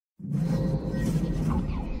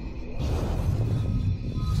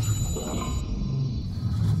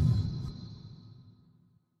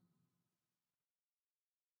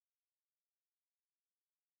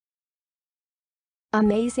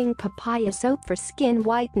Amazing Papaya Soap for skin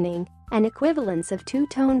whitening and equivalence of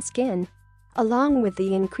two-tone skin. Along with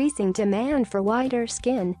the increasing demand for whiter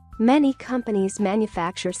skin, many companies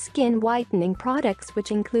manufacture skin whitening products which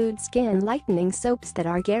include skin lightening soaps that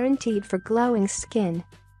are guaranteed for glowing skin.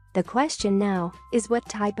 The question now is, what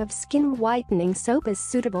type of skin whitening soap is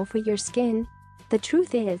suitable for your skin? The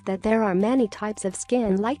truth is that there are many types of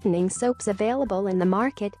skin lightening soaps available in the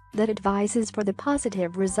market that advises for the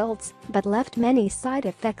positive results but left many side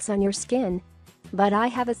effects on your skin. But I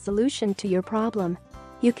have a solution to your problem.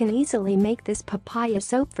 You can easily make this papaya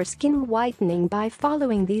soap for skin whitening by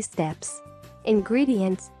following these steps.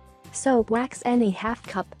 Ingredients: soap wax any ½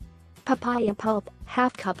 cup, papaya pulp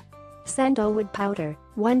 ½ cup, sandalwood powder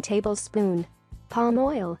 1 tablespoon, palm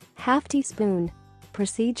oil ½ teaspoon.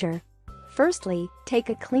 Procedure: firstly, take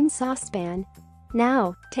a clean saucepan.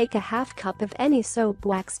 Now, take a ½ cup of any soap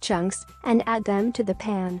wax chunks and add them to the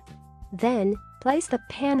pan. Then, place the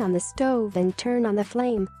pan on the stove and turn on the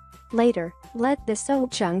flame. Later, let the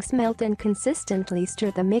soap chunks melt and consistently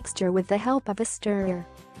stir the mixture with the help of a stirrer.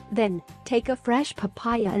 Then, take a fresh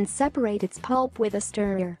papaya and separate its pulp with a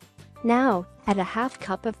stirrer. Now, add a ½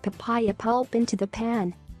 cup of papaya pulp into the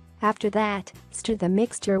pan. After that, stir the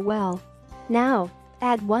mixture well. Now,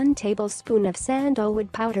 add 1 tablespoon of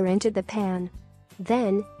sandalwood powder into the pan.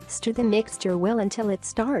 Then, stir the mixture well until it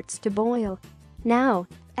starts to boil. Now,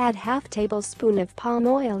 add ½ tablespoon of palm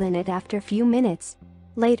oil in it after a few minutes.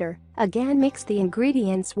 Later, again mix the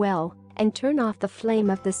ingredients well and turn off the flame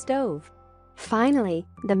of the stove. Finally,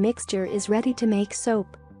 the mixture is ready to make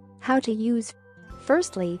soap. How to use: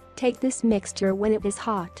 firstly, take this mixture when it is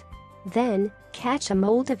hot. Then, catch a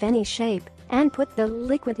mold of any shape and put the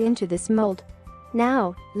liquid into this mold.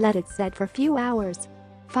 Now, let it set for a few hours.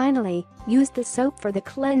 Finally, use the soap for the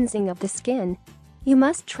cleansing of the skin. You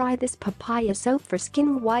must try this papaya soap for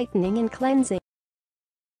skin whitening and cleansing.